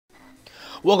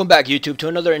Welcome back, YouTube, to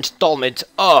another installment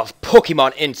of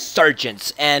Pokemon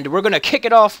Insurgence, and we're going to kick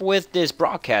it off with this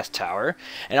broadcast tower,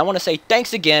 and I want to say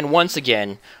thanks again, once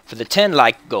again, for the 10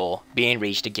 like goal being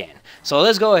reached again. So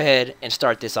let's go ahead and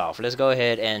start this off. Let's go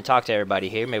ahead and talk to everybody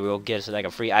here. Maybe we'll get us like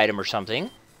a free item or something.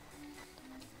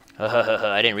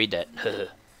 I didn't read that. The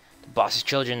boss's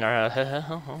children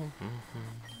are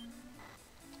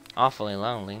awfully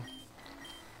lonely.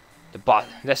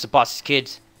 That's the boss's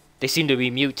kids. They seem to be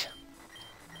mute.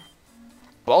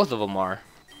 Both of them are.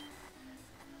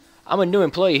 I'm a new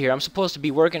employee here. I'm supposed to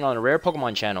be working on a rare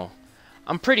Pokemon channel.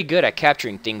 I'm pretty good at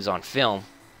capturing things on film,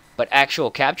 but actual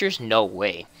captures? No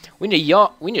way. We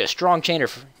need a strong trainer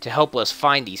to help us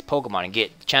find these Pokemon and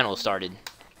get the channel started.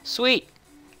 Sweet.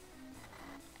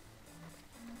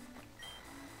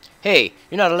 Hey,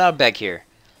 you're not allowed back here.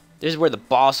 This is where the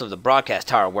boss of the broadcast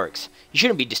tower works. You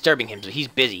shouldn't be disturbing him, so he's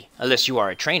busy, unless you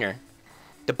are a trainer.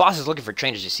 The boss is looking for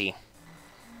trainers, you see.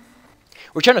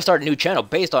 We're trying to start a new channel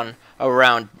based on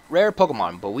around rare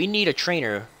Pokemon, but we need a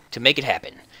trainer to make it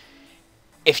happen.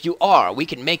 If you are, we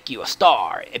can make you a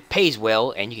star. It pays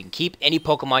well, and you can keep any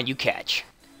Pokemon you catch.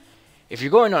 If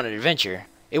you're going on an adventure,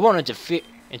 it won't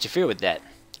interfere with that.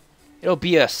 It'll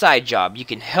be a side job. You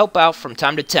can help out from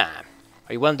time to time.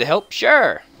 Are you willing to help?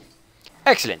 Sure.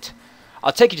 Excellent.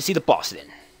 I'll take you to see the boss then.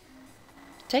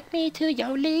 Take me to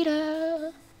your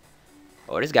leader.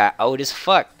 Oh, this guy old as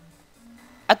fuck.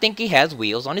 I think he has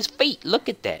wheels on his feet. Look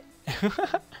at that.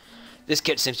 This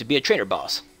kid seems to be a trainer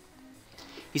boss.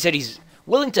 He said he's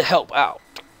willing to help out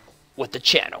with the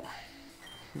channel.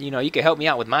 You know, you can help me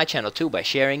out with my channel too by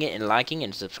sharing it and liking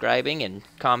and subscribing and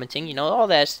commenting. You know, all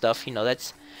that stuff. You know,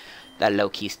 that's that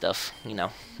low-key stuff, you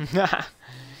know.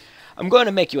 I'm going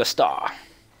to make you a star.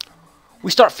 We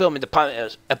start filming the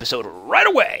pilot episode right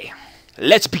away.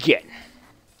 Let's begin.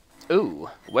 Ooh,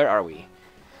 where are we?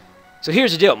 So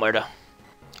here's the deal, Murda.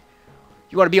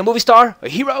 You want to be a movie star? A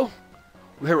hero?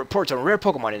 We heard reports on rare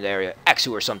Pokemon in the area,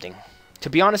 Axu or something. To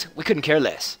be honest, we couldn't care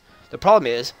less. The problem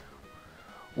is,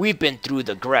 we've been through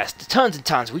the grass tons and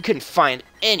tons. We couldn't find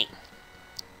any.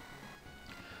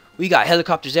 We got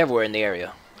helicopters everywhere in the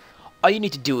area. All you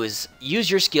need to do is use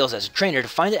your skills as a trainer to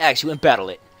find the Axu and battle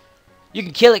it. You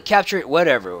can kill it, capture it,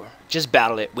 whatever. Just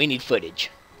battle it. We need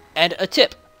footage. And a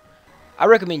tip. I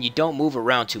recommend you don't move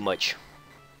around too much.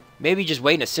 Maybe just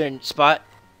wait in a certain spot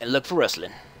and look for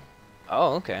rustling.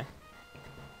 Oh, okay.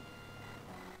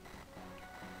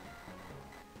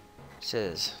 It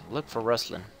says, look for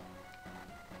rustling.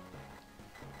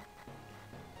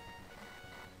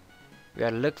 We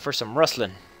gotta look for some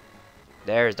rustling.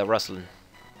 There's the rustling.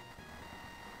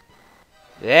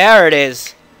 There it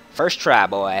is. First try,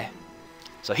 boy.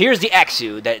 So here's the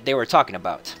Axu that they were talking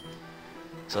about.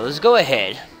 So let's go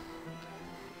ahead.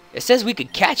 It says we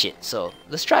could catch it, so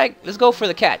let's go for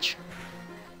the catch.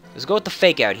 Let's go with the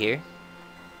fake out here.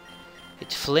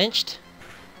 It's flinched.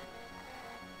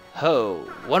 Ho.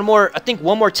 One more, I think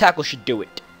one more tackle should do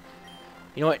it.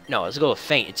 You know what? No, let's go with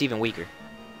feint. It's even weaker.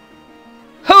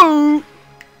 Ho!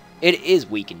 It is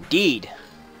weak indeed.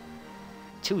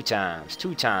 Two times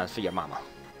for your mama.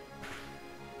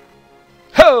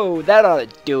 Ho! That ought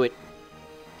to do it.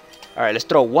 Alright, let's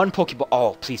throw one Pokeball.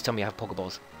 Oh, please tell me I have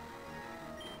Pokeballs.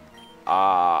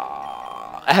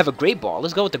 I have a Great Ball.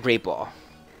 Let's go with the Great Ball.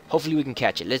 Hopefully we can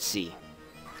catch it. Let's see.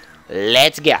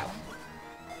 Let's go.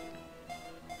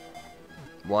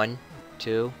 1,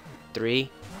 2,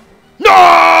 3.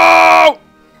 No!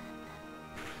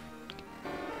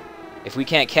 If we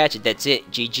can't catch it, that's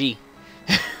it. GG.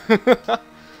 I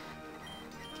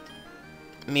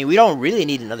mean, we don't really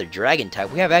need another dragon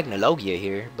type. We have Agnologia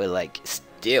here, but like,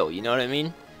 still, you know what I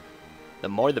mean? The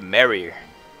more the merrier.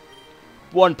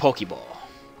 One Pokeball.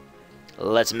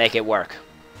 Let's make it work.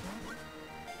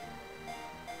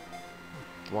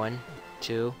 1,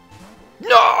 2.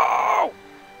 No!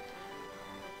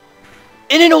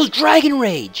 And it knows Dragon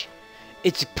Rage!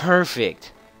 It's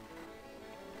perfect.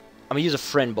 I'm gonna use a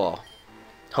Friend Ball.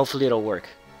 Hopefully it'll work.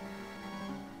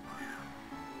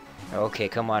 Okay,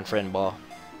 come on, Friend Ball.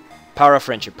 Power of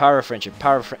Friendship, Power of Friendship,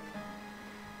 Power of Friendship.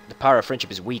 The Power of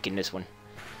Friendship is weak in this one.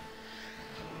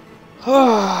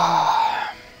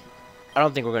 I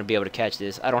don't think we're going to be able to catch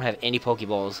this. I don't have any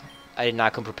Pokeballs. I did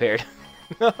not come prepared.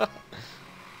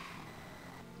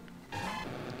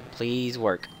 Please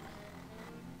work.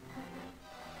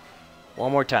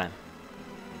 One more time.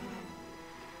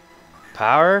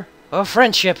 Power of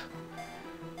Friendship.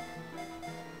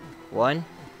 1,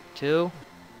 2,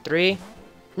 3.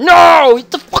 No! It's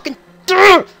the fucking...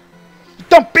 You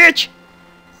dumb bitch!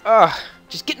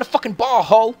 Just get in the fucking ball,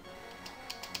 ho!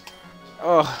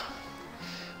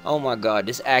 Oh my god,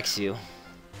 this Axew.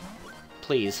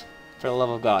 Please. For the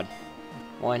love of God.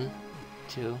 1,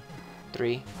 2,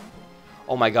 3.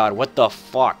 Oh my god, what the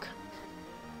fuck?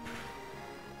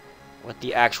 What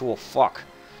the actual fuck?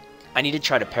 I need to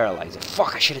try to paralyze it.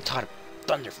 Fuck, I should have taught a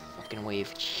thunder fucking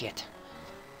wave. Shit.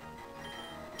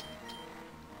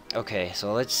 Okay,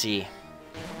 so let's see.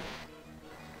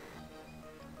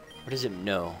 What does it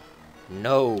know?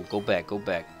 No, go back, go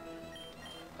back.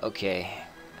 Okay.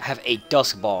 I have a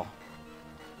dusk ball.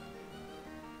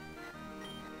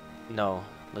 No,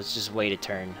 let's just wait a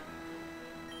turn.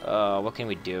 What can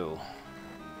we do?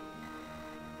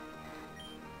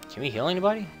 Can we heal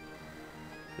anybody?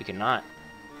 We cannot.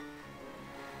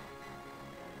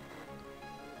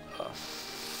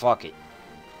 Fuck it.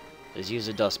 Let's use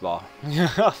a dust ball.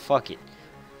 Fuck it.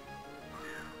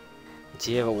 Let's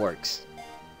see if it works.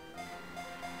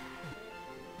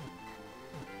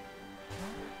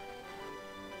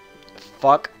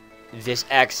 Fuck this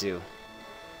Axu.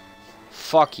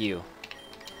 Fuck you.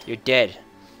 You're dead.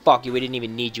 Fuck you, we didn't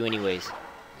even need you anyways.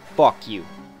 Fuck you.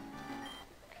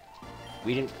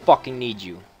 We didn't fucking need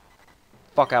you.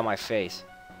 Fuck out my face.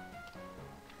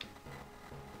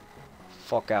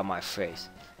 Fuck out my face.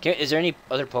 Is there any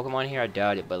other Pokemon here? I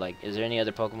doubt it, but like, is there any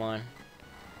other Pokemon?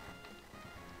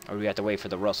 Or do we have to wait for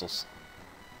the Russells?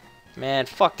 Man,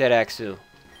 fuck that Axu.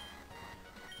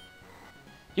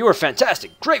 You were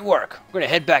fantastic. Great work. We're gonna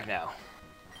head back now.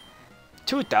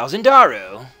 2,000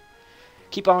 Daru.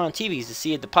 Keep on TVs to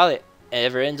see if the pilot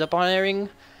ever ends up on airing,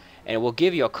 and we'll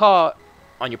give you a call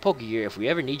on your Pokegear if we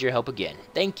ever need your help again.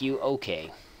 Thank you.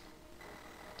 Okay.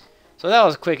 So that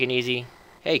was quick and easy.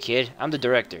 Hey kid, I'm the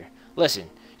director. Listen,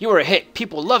 you were a hit.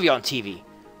 People love you on TV.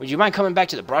 Would you mind coming back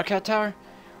to the broadcast tower?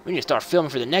 We need to start filming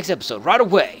for the next episode right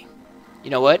away. You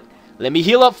know what? Let me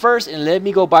heal up first and let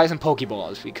me go buy some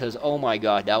Pokeballs because oh my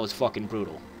god, that was fucking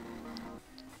brutal.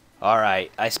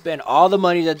 Alright, I spent all the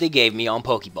money that they gave me on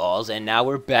Pokeballs and now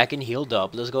we're back and healed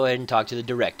up. Let's go ahead and talk to the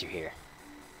director here.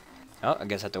 Oh, I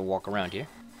guess I have to walk around here.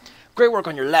 Great work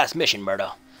on your last mission,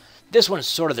 Murdo. This one's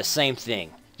sort of the same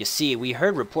thing. You see, we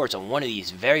heard reports on one of these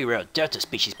very rare Delta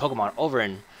species Pokemon over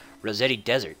in Rossetti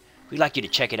Desert. We'd like you to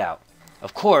check it out.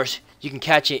 Of course, you can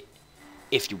catch it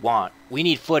if you want. We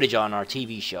need footage on our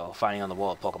TV show, Finding on the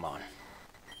Wall of Pokemon.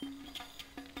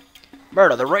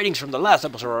 Murdo, the ratings from the last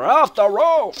episode are off the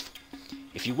roof!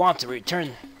 If you want to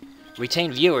retain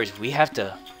viewers, we have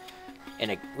to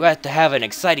have an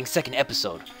exciting second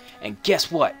episode. And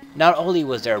guess what? Not only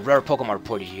was there a rare Pokemon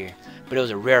reported here, but it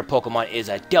was a rare Pokemon is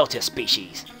a Delta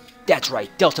species. That's right,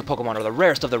 Delta Pokemon are the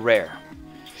rarest of the rare.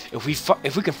 If we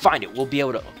can find it, we'll be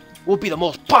the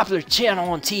most popular channel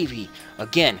on TV.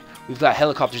 Again, we've got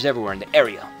helicopters everywhere in the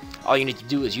area. All you need to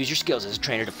do is use your skills as a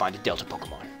trainer to find a Delta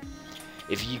Pokemon.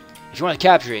 If you want to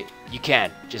capture it, you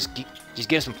can. Just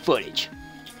get us some footage.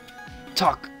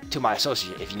 Talk to my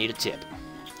associate if you need a tip.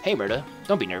 Hey Murda,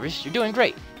 don't be nervous. You're doing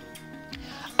great.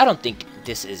 I don't think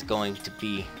this is going to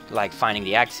be like finding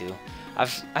the Axu. I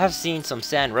have seen some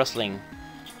sand rustling,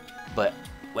 but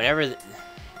whenever it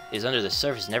is under the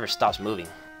surface, it never stops moving.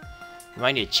 You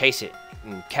might need to chase it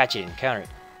and catch it and counter it.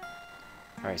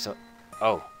 Alright, so...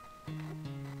 Oh.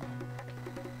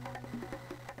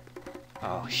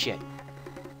 Oh, shit.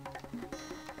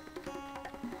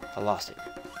 I lost it.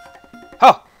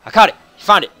 Oh! I caught it!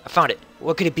 Found it! I found it!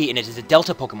 What could it be? And it is a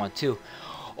Delta Pokemon, too.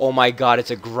 Oh my god,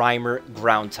 it's a Grimer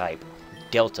ground type.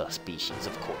 Delta species,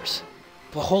 of course.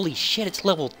 But holy shit, it's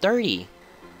level 30!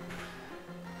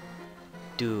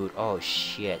 Dude, oh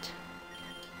shit.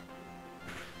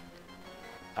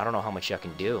 I don't know how much I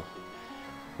can do.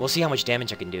 We'll see how much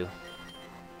damage I can do.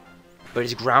 But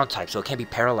it's ground type, so it can't be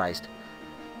paralyzed.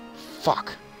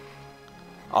 Fuck.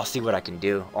 I'll see what I can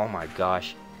do. Oh my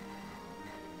gosh.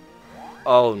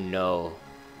 Oh no.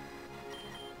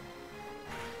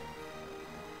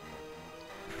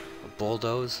 A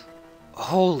bulldoze?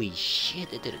 Holy shit,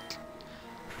 that did a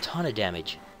ton of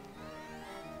damage.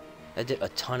 That did a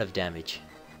ton of damage.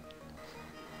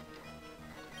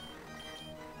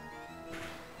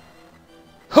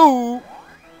 Hoo!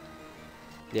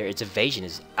 There, its evasion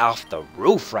is off the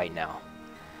roof right now.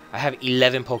 I have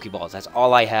 11 Pokeballs. That's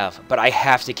all I have. But I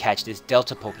have to catch this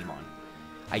Delta Pokemon.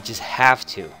 I just have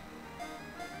to.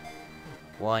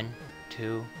 1,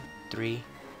 2, 3.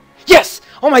 Yes!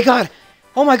 Oh my god!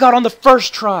 Oh my god, on the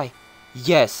first try!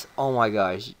 Yes! Oh my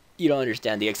gosh. You don't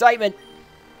understand the excitement.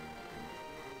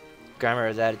 Grammar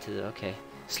is added to the... Okay.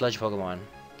 Sludge Pokemon.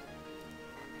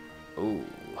 Ooh.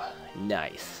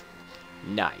 Nice.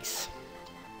 Nice.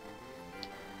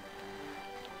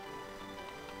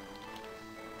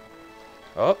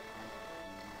 Oh.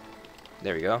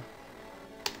 There we go.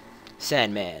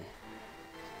 Sandman.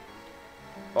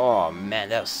 Oh man,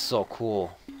 that was so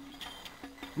cool.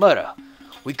 Murder,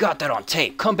 we got that on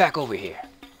tape. Come back over here.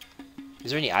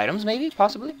 Is there any items, maybe?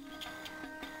 Possibly?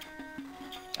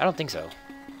 I don't think so.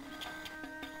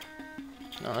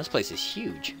 No, this place is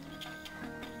huge.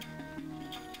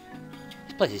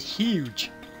 This place is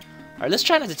huge. Alright, let's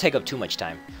try not to take up too much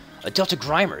time. A Delta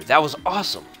Grimer, that was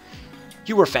awesome.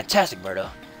 You were fantastic, Murda.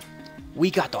 We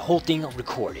got the whole thing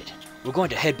recorded. We're going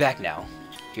to head back now.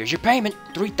 Here's your payment,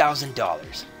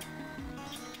 $3,000.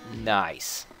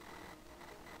 Nice.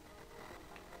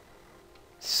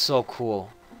 So cool.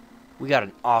 We got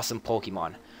an awesome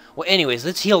Pokemon. Well, anyways,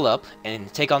 let's heal up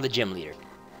and take on the gym leader.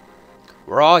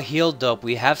 We're all healed up.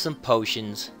 We have some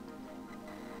potions.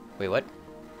 Wait, what?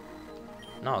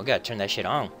 No, I gotta turn that shit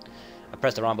on. I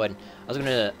pressed the wrong button. I was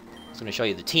gonna show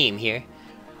you the team here.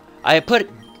 I put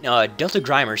Delta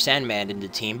Grimer Sandman in the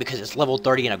team because it's level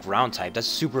 30 and a ground type. That's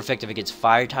super effective against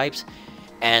fire types,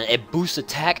 and it boosts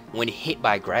attack when hit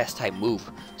by a grass type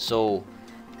move. So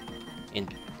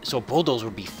Bulldoze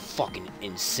would be fucking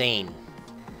insane.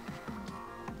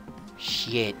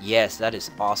 Shit, yes, that is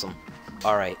awesome.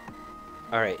 Alright,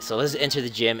 so let's enter the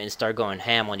gym and start going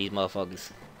ham on these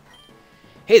motherfuckers.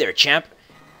 Hey there, champ.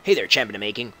 Hey there, champ in the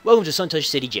making. Welcome to Suntouched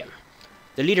City Gym.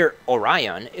 The leader,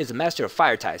 Orion, is a master of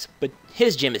fire types, but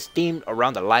his gym is themed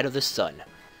around the light of the sun.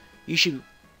 You should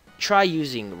try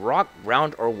using rock,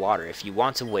 ground, or water if you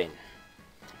want to win.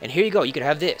 And here you go, you can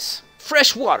have this.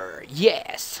 Fresh water,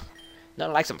 yes!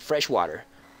 Nothing like some fresh water.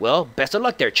 Well, best of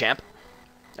luck there, champ.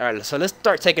 Alright, so let's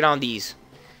start taking on these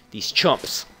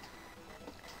chumps.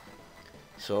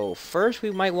 So first we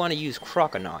might want to use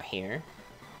Croconaut here.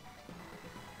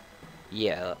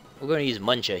 Yeah, we're going to use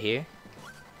Muncha here.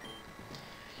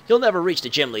 You'll never reach the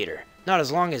gym leader. Not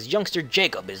as long as youngster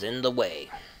Jacob is in the way.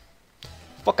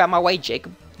 Fuck out my way,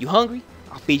 Jacob. You hungry?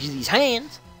 I'll feed you these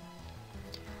hands.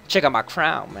 Check out my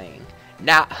crown, man.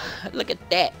 Now, look at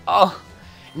that. Oh,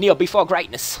 kneel before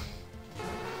greatness.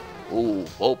 Ooh,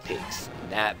 Vulpix.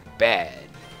 Not bad.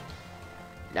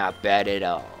 Not bad at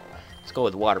all. Let's go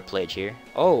with Water Pledge here.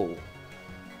 Oh.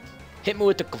 Hit me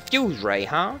with the Confuse Ray,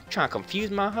 huh? Trying to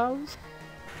confuse my hoes?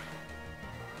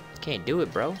 Can't do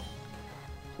it, bro.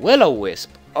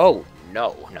 Will-O-Wisp. Oh,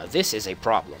 no. Now this is a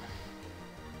problem.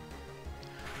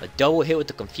 A double hit with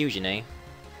the confusion, eh?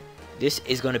 This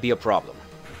is going to be a problem.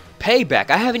 Payback.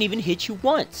 I haven't even hit you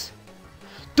once.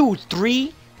 Dude,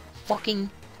 3 fucking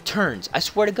turns. I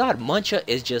swear to God, Muncha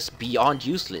is just beyond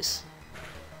useless.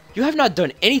 You have not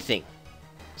done anything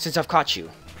since I've caught you.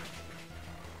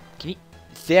 Can you...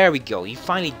 There we go. You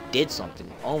finally did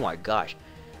something. Oh my gosh.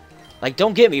 Like,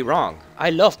 don't get me wrong. I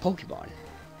love Pokemon.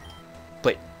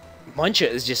 But Muncha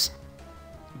is just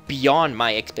beyond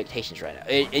my expectations right now.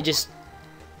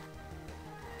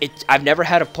 I've never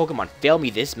had a Pokemon fail me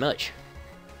this much.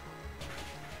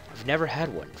 I've never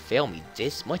had one fail me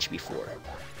this much before.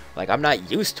 Like, I'm not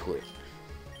used to it.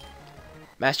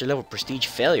 Master level prestige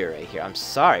failure right here. I'm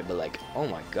sorry, but like, oh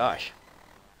my gosh.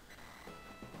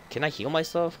 Can I heal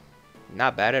myself?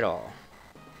 Not bad at all.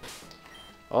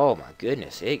 Oh my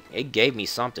goodness, it gave me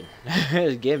something.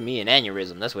 It gave me an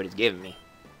aneurysm. That's what it's giving me.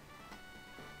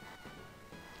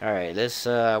 Alright, let's,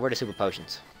 where are the super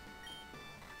potions?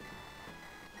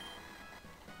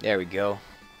 There we go.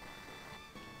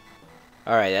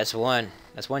 Alright, that's one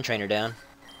trainer down.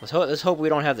 Let's hope we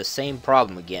don't have the same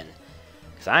problem again.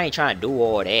 Because I ain't trying to do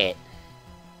all that.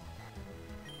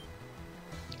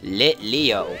 Lit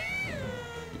Leo.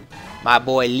 My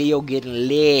boy Leo getting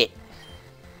lit.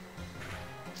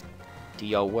 Do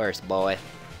your worst, boy.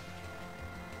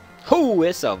 Ooh,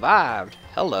 it survived.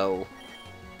 Hello.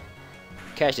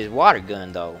 Catch this water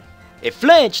gun, though. It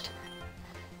flinched.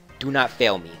 Do not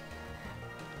fail me.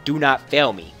 Do not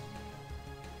fail me.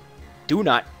 Do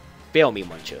not fail me,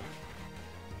 Muncha.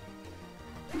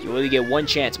 You only get one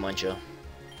chance, Muncha.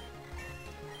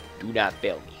 Do not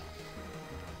fail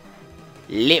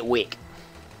me. Litwick.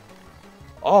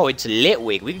 Oh, it's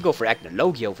Litwick. We can go for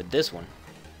Acnologio for this one.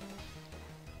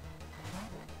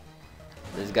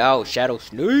 Let's go, Shadow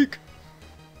Snake.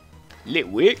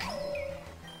 Litwick.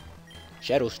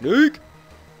 Shadow Snake.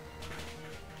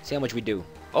 See how much we do.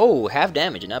 Oh, half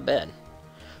damage, not bad.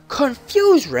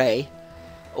 Confuse Ray.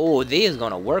 Oh, this is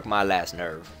gonna work my last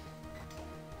nerve.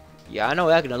 Yeah, I know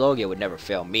Acnologio would never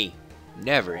fail me.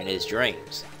 Never in his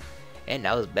dreams. And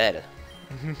now it's better.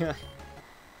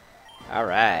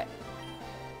 Alright.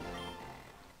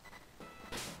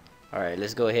 Alright,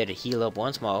 let's go ahead and heal up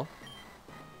once more.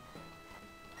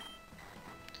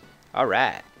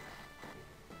 Alright.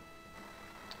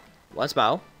 Once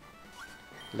more.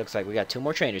 Looks like we got 2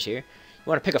 more trainers here. You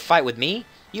want to pick a fight with me?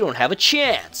 You don't have a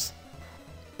chance.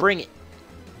 Bring it.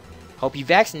 Hope you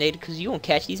vaccinated because you won't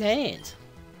catch these hands.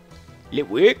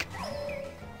 Litwick.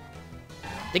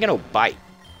 I think I know Bite.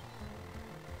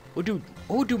 What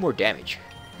would do more damage?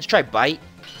 Let's try Bite.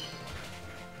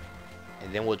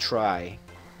 And then we'll try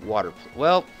Water.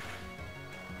 Well,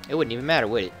 it wouldn't even matter,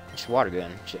 would it? Just Water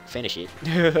Gun. Finish it.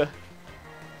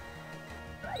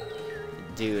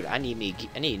 Dude, I need me a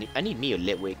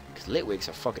Litwick, because Litwicks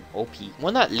are fucking OP.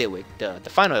 Well, not Litwick, the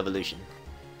final evolution.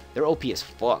 They're OP as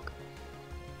fuck.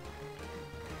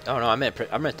 Oh no, I meant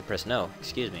to press no.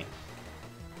 Excuse me.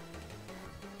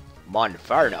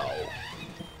 Monferno.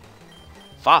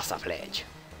 Fossa Fledge.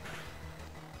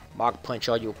 Mach Punch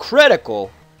on you.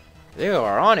 Critical. They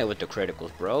are on it with the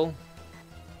criticals, bro. What's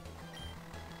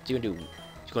he gonna do?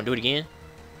 He's gonna do it again?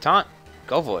 Taunt?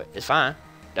 Go for it. It's fine.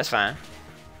 That's fine.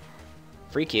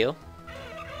 Free kill.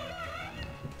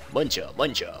 Muncha,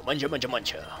 Muncha, Muncha, Muncha,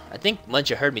 Muncha. I think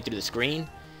Muncha heard me through the screen,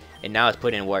 and now it's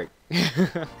put in work.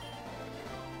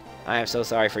 I am so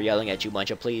sorry for yelling at you,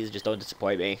 Muncha. Please, just don't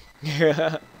disappoint me.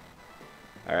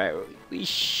 Alright, we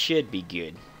should be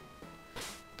good.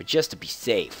 But just to be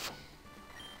safe.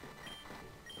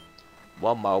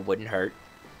 One more wouldn't hurt.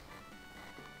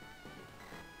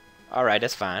 Alright,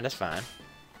 that's fine, that's fine.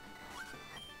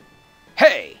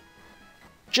 Hey!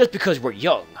 Just because we're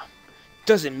young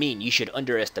doesn't mean you should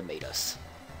underestimate us.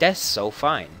 That's so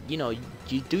fine. You know,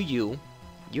 you do you.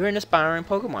 You're an aspiring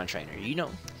Pokemon trainer. You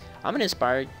know, I'm an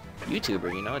inspired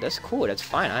YouTuber. You know, that's cool. That's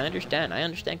fine. I understand. I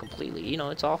understand completely. You know,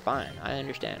 it's all fine. I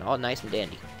understand. All nice and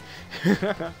dandy.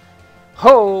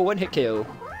 Ho! One hit kill.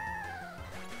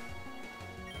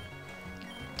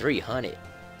 300.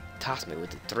 Toss me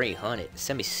with the 300.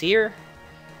 Semi-seer?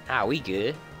 Ah, we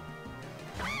good.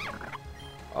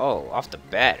 Oh, off the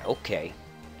bat, okay.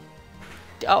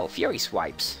 Oh, Fury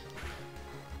Swipes.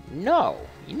 No,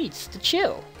 he needs to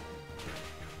chill.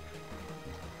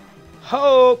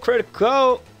 Oh,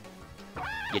 critical.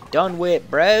 You done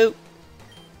with, bro?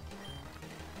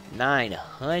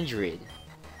 900.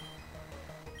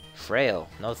 Frail,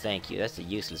 no thank you. That's a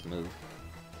useless move.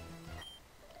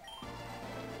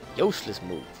 Useless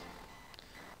move.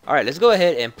 Alright, let's go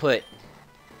ahead and put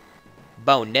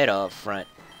Bonetta up front.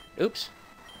 Oops.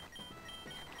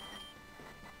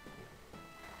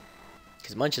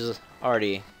 Because Munch is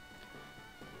already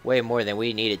way more than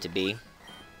we need it to be.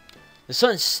 The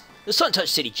Suntouched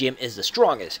City Gym is the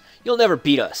strongest. You'll never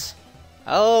beat us.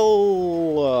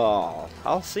 Oh,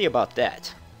 I'll see about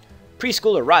that.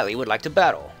 Preschooler Riley would like to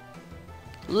battle.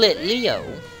 Lit Leo.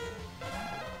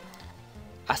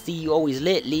 I see you always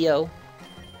lit, Leo.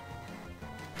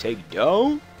 Take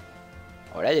down?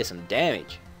 Oh, that did some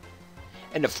damage.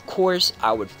 And of course,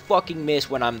 I would fucking miss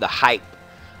when I'm the hype.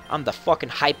 I'm the fucking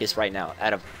hypest right now.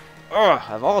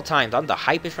 Of all times, I'm the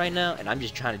hypest right now, and I'm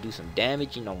just trying to do some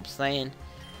damage, you know what I'm saying?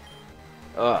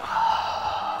 At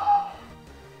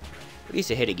least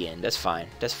it hit again. That's fine.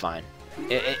 That's fine.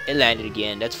 It landed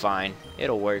again. That's fine.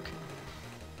 It'll work.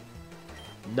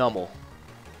 Normal.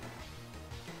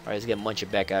 Alright, let's get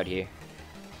Muncher back out here.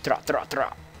 Thra, thra,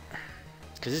 thra.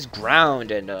 Because it's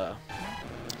ground and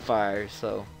fire,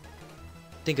 so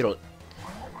I think it'll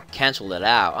cancel it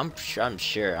out. I'm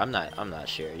sure. I'm not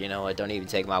sure. You know what? Don't even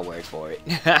take my word for it.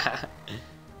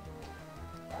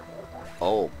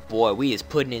 Oh boy, we is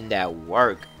putting in that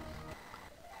work.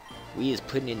 We is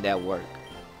putting in that work.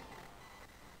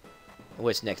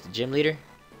 What's next? The gym leader?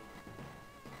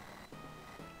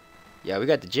 Yeah, we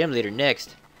got the gym leader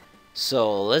next.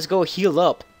 So let's go heal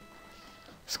up.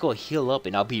 Let's go heal up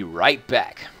and I'll be right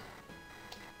back.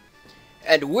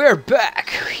 And we're back,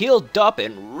 healed up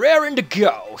and raring to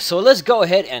go. So let's go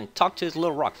ahead and talk to this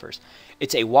little rock first.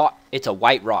 It's a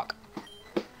white rock.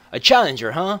 A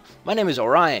challenger, huh? My name is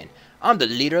Orion. I'm the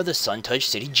leader of the Suntouched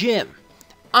City Gym.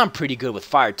 I'm pretty good with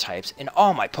fire types, and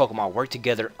all my Pokemon work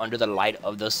together under the light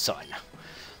of the sun.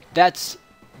 That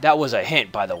was a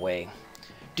hint, by the way.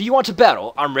 Do you want to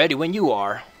battle? I'm ready when you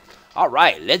are.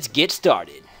 Alright, let's get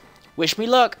started. Wish me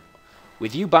luck.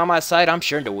 With you by my side, I'm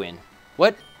sure to win.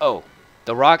 What? Oh,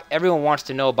 the rock? Everyone wants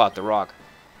to know about the rock.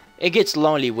 It gets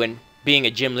lonely when being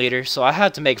a gym leader, so I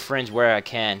have to make friends where I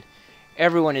can.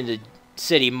 Everyone in the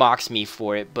city mocks me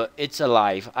for it, but it's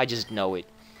alive. I just know it.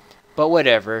 But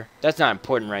whatever. That's not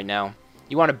important right now.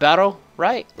 You want to battle?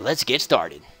 Right? Let's get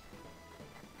started.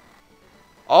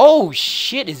 Oh,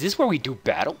 shit. Is this where we do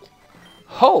battle?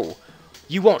 Ho!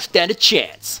 You won't stand a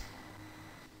chance.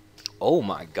 Oh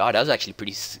my god, that was actually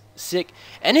pretty sick.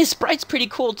 And his sprite's pretty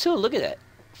cool too. Look at that.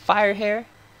 Fire hair.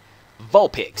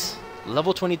 Vulpix.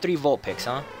 Level 23 Vulpix,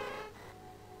 huh?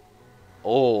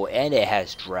 Oh, and it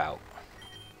has drought.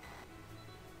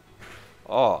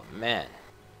 Oh, man.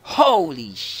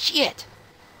 Holy shit!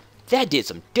 That did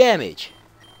some damage.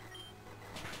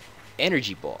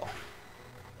 Energy ball.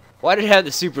 Why did it have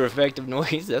the super effective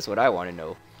noise? That's what I want to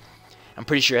know. I'm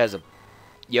pretty sure it has a...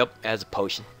 Yep, it has a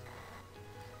potion.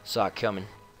 Saw it coming.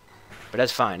 But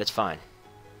that's fine, that's fine.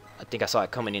 I think I saw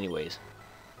it coming anyways.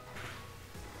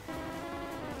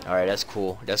 Alright, that's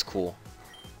cool, that's cool.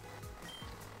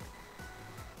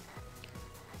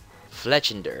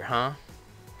 Fletchender, huh?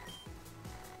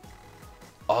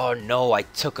 Oh no, I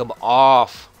took him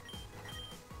off.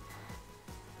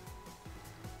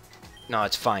 No,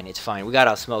 it's fine, it's fine. We got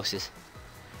osmosis.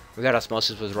 We got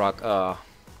osmosis with rock,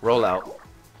 rollout.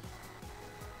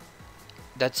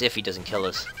 That's if he doesn't kill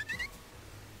us.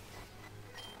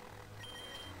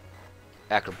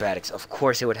 Acrobatics. Of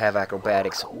course it would have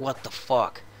acrobatics. What the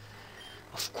fuck?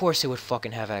 Of course it would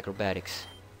fucking have acrobatics.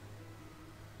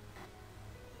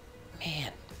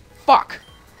 Man. Fuck!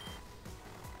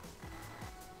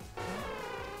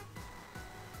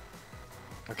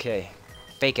 Okay.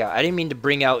 Fake out. I didn't mean to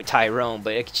bring out Tyrone,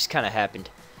 but it just kind of happened.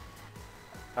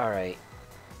 Alright.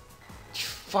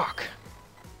 Fuck.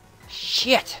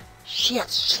 Shit. Shit.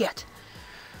 Shit.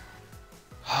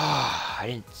 I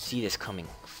didn't see this coming.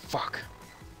 Fuck.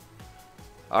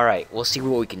 Alright, we'll see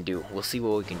what we can do. We'll see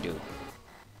what we can do.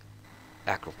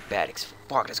 Acrobatics.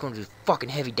 Fuck, that's going to do fucking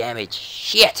heavy damage.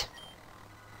 Shit!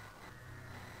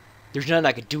 There's nothing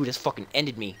I could do. This fucking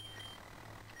ended me.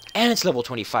 And it's level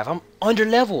 25. I'm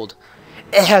under-leveled.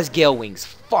 It has Gale Wings.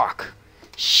 Fuck.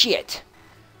 Shit.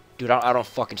 Dude, I don't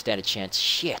fucking stand a chance.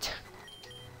 Shit.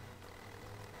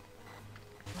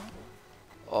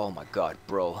 Oh my god,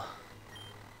 bro.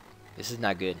 This is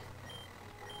not good.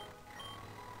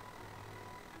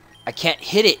 I can't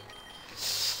hit it.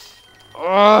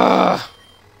 Ugh.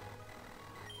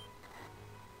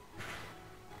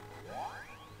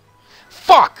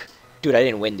 Fuck! Dude, I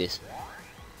didn't win this.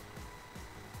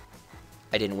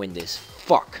 I didn't win this.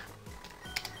 Fuck.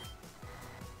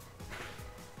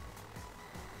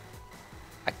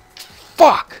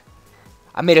 Fuck!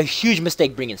 I made a huge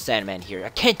mistake bringing Sandman here. I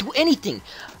can't do anything.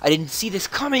 I didn't see this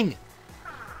coming.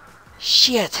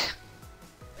 Shit.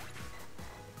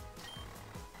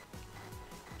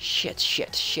 Shit,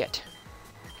 shit, shit.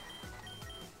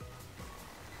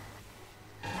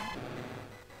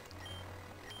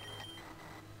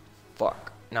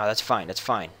 Fuck. No, that's fine, that's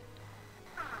fine.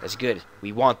 That's good.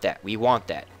 We want that. We want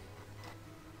that.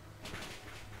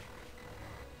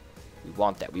 We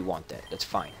want that. We want that. That's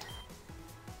fine.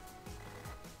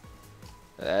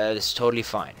 That is totally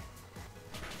fine.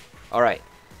 Alright.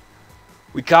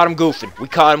 We caught him goofing. We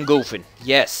caught him goofing.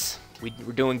 Yes. We're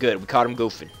doing good. We caught him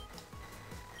goofing.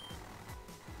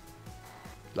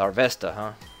 Larvesta,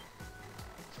 huh?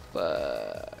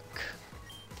 Fuck.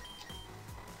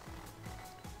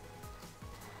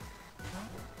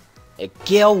 A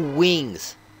Gale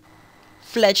Wings.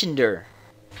 Fletchender.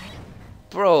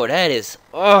 Bro, that is...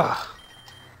 Ugh.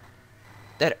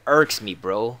 That irks me,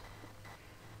 bro.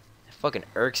 That fucking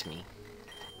irks me.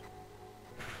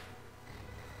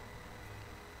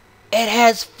 It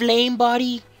has Flame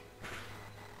Body?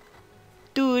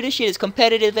 Dude, this shit is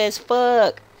competitive as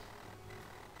fuck.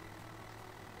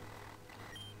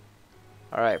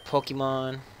 Alright,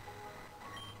 Pokemon.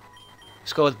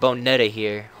 Let's go with Bonetta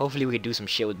here. Hopefully we can do some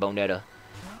shit with Bonetta.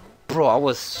 Bro, I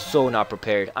was so not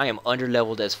prepared. I am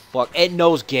underleveled as fuck. It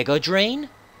knows Giga Drain?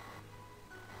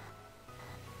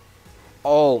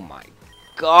 Oh my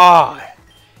god.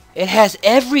 It has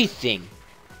everything.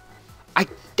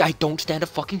 I don't stand a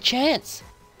fucking chance.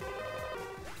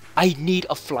 I need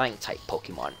a flying type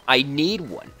Pokemon. I need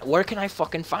one. Where can I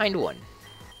fucking find one?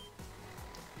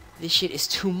 This shit is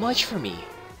too much for me.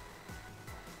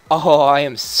 Oh, I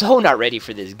am so not ready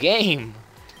for this game.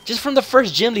 Just from the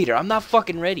first gym leader, I'm not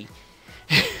fucking ready.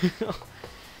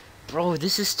 Bro,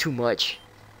 this is too much.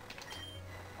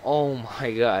 Oh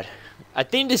my god. I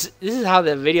think this is how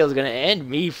the video is gonna end.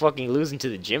 Me fucking losing to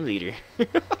the gym leader.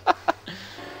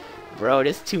 Bro,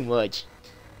 this is too much.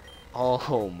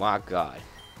 Oh my god.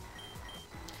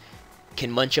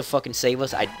 Can Muncha fucking save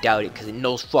us? I doubt it, because it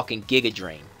knows fucking Giga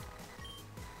Drain.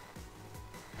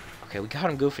 Okay, we caught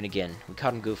him goofing again. We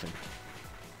caught him goofing.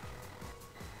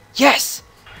 Yes!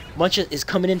 Muncha is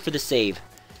coming in for the save.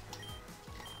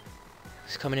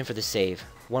 He's coming in for the save.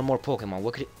 One more Pokemon.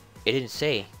 What could it... It didn't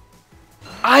say.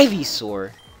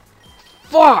 Ivysaur!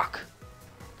 Fuck!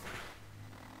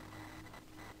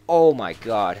 Oh my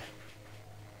god.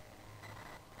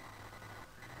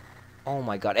 Oh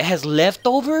my god. It has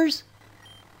leftovers?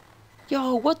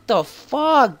 Yo, what the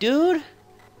fuck, dude?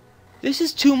 This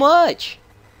is too much.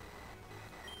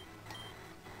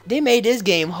 They made this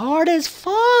game hard as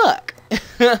fuck.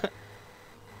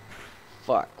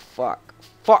 Fuck, fuck,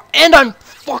 fuck. And I'm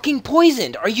fucking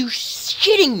poisoned. Are you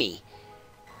shitting me?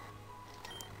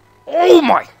 Oh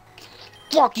my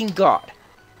fucking god.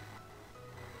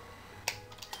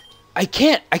 I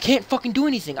can't fucking do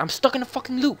anything. I'm stuck in a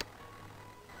fucking loop.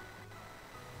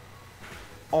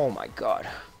 Oh my god.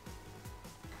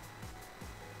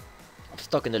 I'm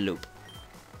stuck in the loop.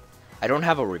 I don't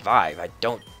have a revive. I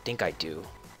don't think I do.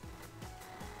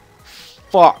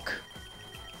 Fuck.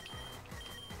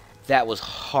 That was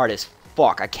hard as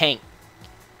fuck. I can't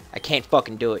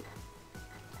fucking do it.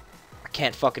 I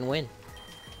can't fucking win.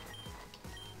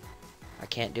 I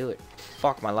can't do it.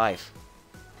 Fuck my life.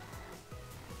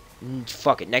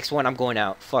 Fuck it. Next one, I'm going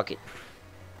out. Fuck it.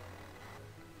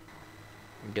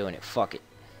 I'm doing it. Fuck it.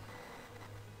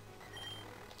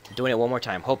 I'm doing it one more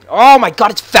time. Hope. Oh my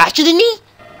god, it's faster than me?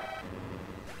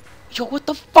 Yo, what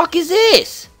the fuck is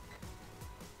this?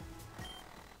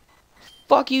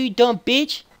 Fuck you, you dumb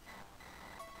bitch.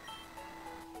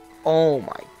 Oh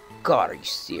my god, are you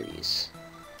serious?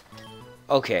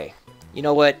 Okay. You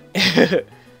know what?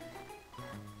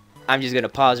 I'm just gonna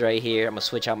pause right here. I'm gonna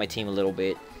switch out my team a little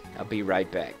bit. I'll be right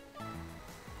back.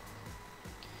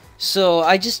 So,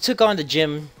 I just took on the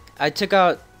gym. I took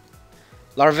out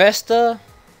Larvesta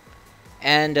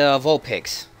and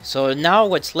Vulpix. So, now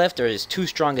what's left are his two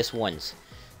strongest ones.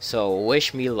 So,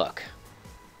 wish me luck.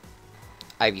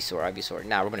 Ivysaur.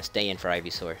 Now, we're gonna stay in for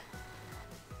Ivysaur.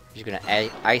 Just gonna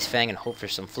Ice Fang and hope for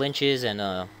some flinches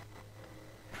and,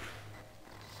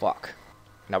 fuck.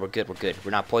 Now, we're good.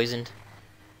 We're not poisoned.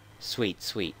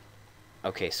 Sweet.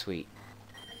 Okay, sweet.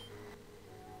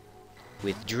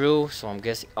 Withdrew, so I'm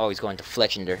guessing... Oh, he's going to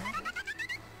Fletchender.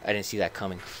 I didn't see that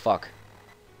coming. Fuck.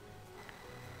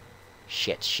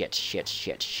 Shit.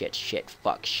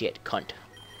 Fuck, shit, cunt.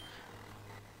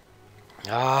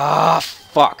 Ah,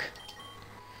 fuck.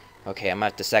 Okay, I'm gonna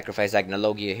have to sacrifice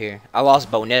Agnologia here. I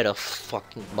lost Bonetta.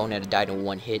 Fucking Bonetta died in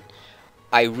one hit.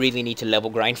 I really need to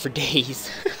level grind for days.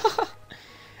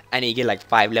 I need to get like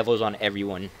 5 levels on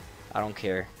everyone. I don't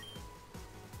care.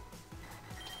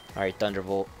 Alright,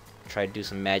 Thunderbolt. Try to do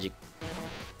some magic.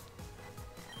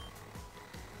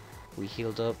 We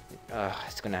healed up.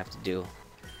 It's gonna have to do.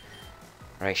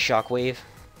 Alright, Shockwave.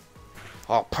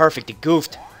 Oh, perfect. He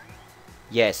goofed.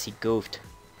 Yes, he goofed.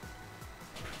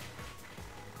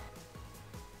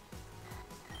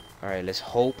 Alright, let's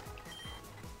hope.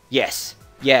 Yes.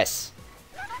 Yes,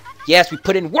 we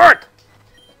put in work!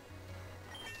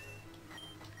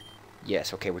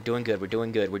 Yes, okay, we're doing good.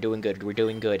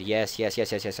 Yes.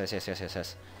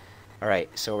 Alright,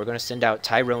 so we're gonna send out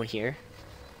Tyrone here.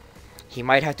 He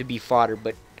might have to be fodder,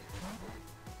 but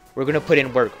we're gonna put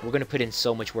in work. We're gonna put in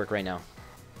so much work right now.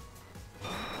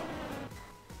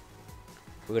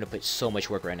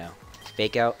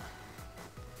 Fake out.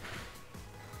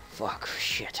 Fuck,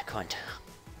 shit, cunt.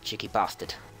 Cheeky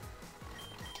bastard.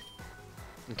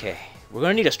 Okay, we're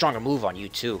gonna need a stronger move on you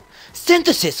too.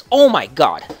 Synthesis! Oh my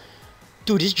god!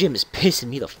 Dude, this gym is pissing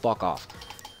me the fuck off.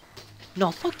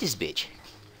 No, fuck this bitch.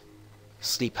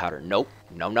 Sleep powder. Nope.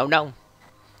 No.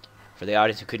 For the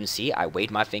audience who couldn't see, I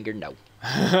waved my finger. No.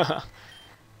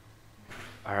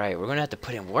 Alright, we're gonna have to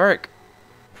put in work.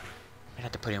 We're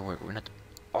gonna have to...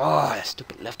 Oh, that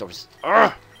stupid leftovers.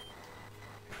 Ugh!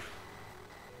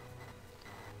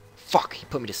 Fuck, he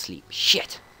put me to sleep.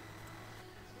 Shit.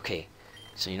 Okay,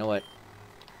 so you know what?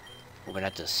 We're gonna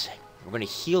have to... We're gonna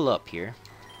heal up here.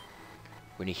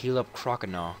 We're gonna heal up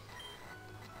Croconaw.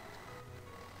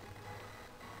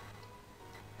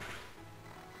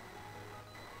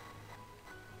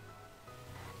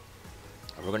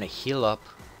 We're gonna heal up.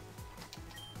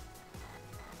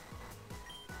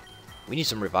 We need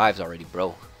some revives already,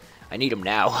 bro. I need them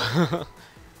now.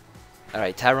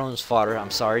 Alright, Tyrone's fodder.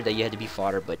 I'm sorry that you had to be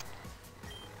fodder, but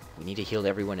we need to heal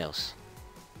everyone else.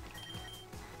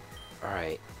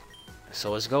 Alright.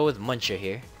 So let's go with Muncha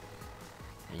here.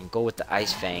 And go with the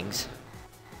Ice Fangs.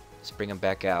 Let's bring them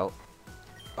back out.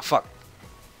 Oh, fuck.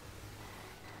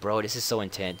 Bro, this is so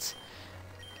intense.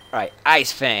 Alright,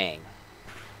 Ice Fang.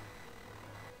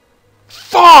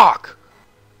 Fuck!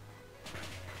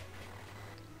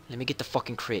 Let me get the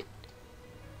fucking crit.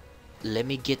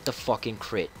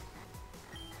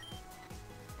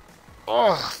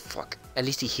 Oh, fuck. At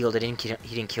least he healed. He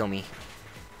didn't kill me.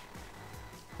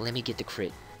 Let me get the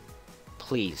crit.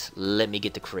 Please, let me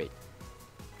get the crit.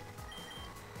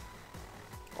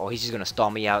 Oh, he's just gonna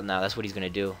stall me out now. That's what he's gonna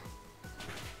do.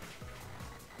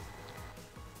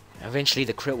 Eventually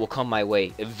the crit will come my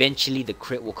way. If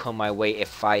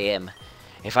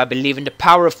I believe in the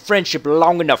power of friendship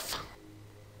long enough.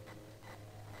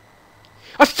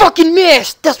 I fucking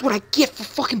missed! That's what I get for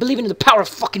fucking believing in the power of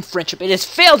fucking friendship. It has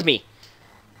failed me.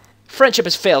 Friendship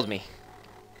has failed me.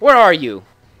 Where are you?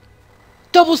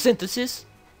 Double synthesis.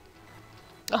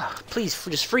 Oh, please,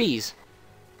 just freeze.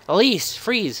 Elise,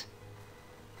 freeze.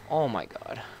 Oh my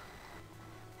god.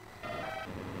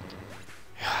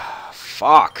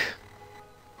 Fuck.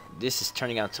 This is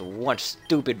turning out to one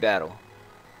stupid battle.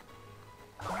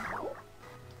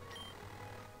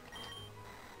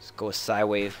 Let's go with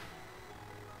Psywave.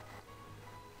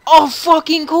 Oh,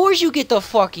 fucking course you get the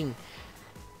fucking...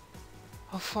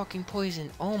 Oh, fucking poison.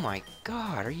 Oh my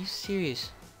god, are you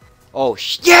serious? Oh,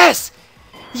 yes!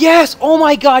 Yes! Oh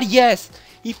my god, yes!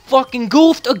 He fucking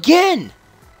goofed again!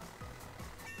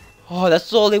 Oh, that's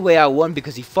the only way I won,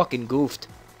 because he fucking goofed.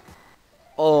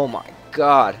 Oh my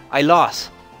god. I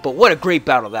lost. But what a great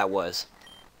battle that was.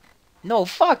 No,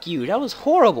 fuck you. That was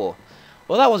horrible.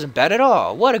 Well, that wasn't bad at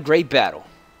all. What a great battle.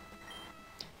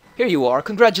 Here you are.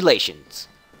 Congratulations.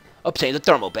 Obtain the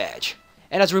thermal badge.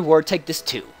 And as a reward, take this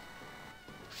too.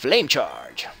 Flame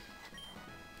Charge.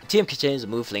 TM continues to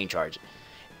move Flame Charge.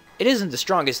 It isn't the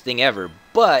strongest thing ever,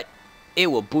 but it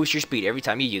will boost your speed every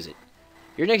time you use it.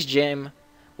 Your next gym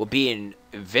will be in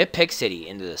Vipek City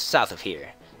in the south of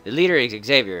here. The leader is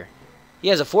Xavier. He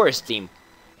has a forest theme,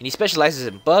 and he specializes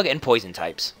in bug and poison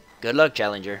types. Good luck,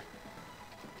 Challenger.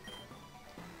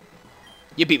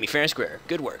 You beat me fair and square.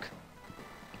 Good work.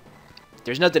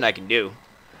 There's nothing I can do.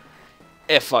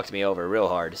 It fucked me over real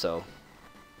hard, so...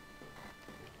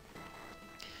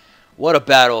 What a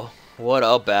battle. What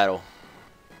a battle.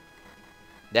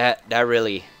 That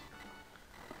really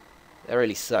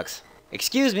sucks.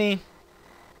 Excuse me.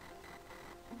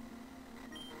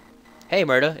 Hey,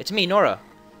 Murda, it's me, Nora.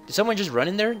 Did someone just run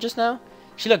in there just now?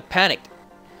 She looked panicked.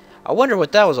 I wonder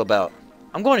what that was about.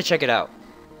 I'm going to check it out.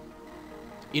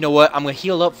 You know what? I'm going to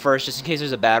heal up first just in case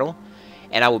there's a battle.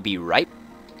 And I will be right.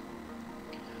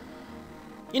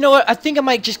 You know what? I think I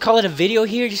might just call it a video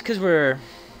here just because we're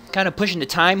kind of pushing the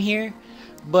time here.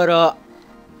 But,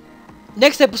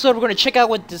 next episode we're going to check out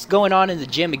what's going on in the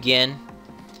gym again.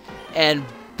 And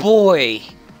boy,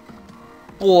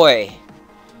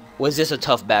 was this a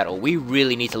tough battle. We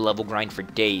really need to level grind for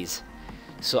days.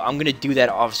 So I'm going to do that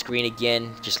off screen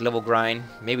again. Just level grind.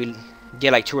 Maybe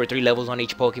get like 2 or 3 levels on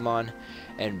each Pokemon.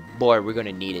 And boy, we're going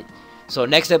to need it. So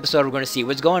next episode we're going to see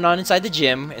what's going on inside the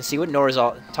gym. And see what Nora's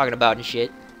all talking about and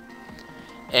shit.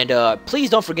 And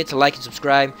please don't forget to like and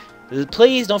subscribe.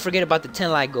 Please don't forget about the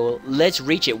 10 like goal. Let's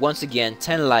reach it once again.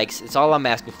 10 likes. It's all I'm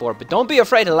asking for. But don't be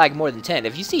afraid to like more than 10.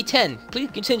 If you see 10, please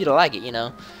continue to like it, you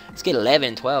know. Let's get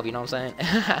 11, 12, you know what I'm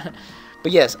saying?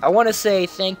 But yes, I want to say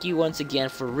thank you once again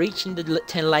for reaching the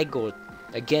 10 like goal.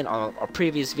 Again, on our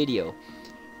previous video.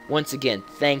 Once again,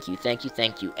 thank you, thank you,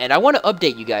 thank you. And I want to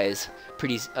update you guys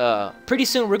pretty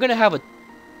soon. We're going to have a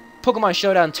Pokemon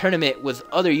Showdown tournament with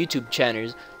other YouTube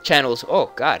channels.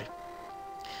 Oh, God.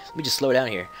 Let me just slow down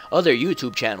here. Other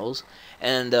YouTube channels.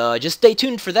 And just stay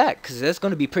tuned for that, because that's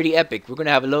going to be pretty epic. We're going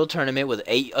to have a little tournament with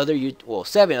 7 other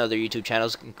YouTube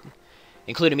channels.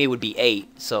 Including me would be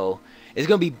 8. So, it's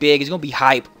going to be big. It's going to be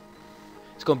hype.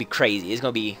 It's going to be crazy. It's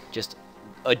going to be just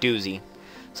a doozy.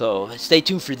 So, stay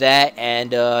tuned for that.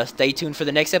 And stay tuned for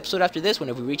the next episode after this one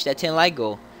if we reach that 10 like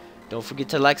goal. Don't forget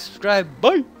to like, subscribe.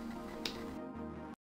 Bye!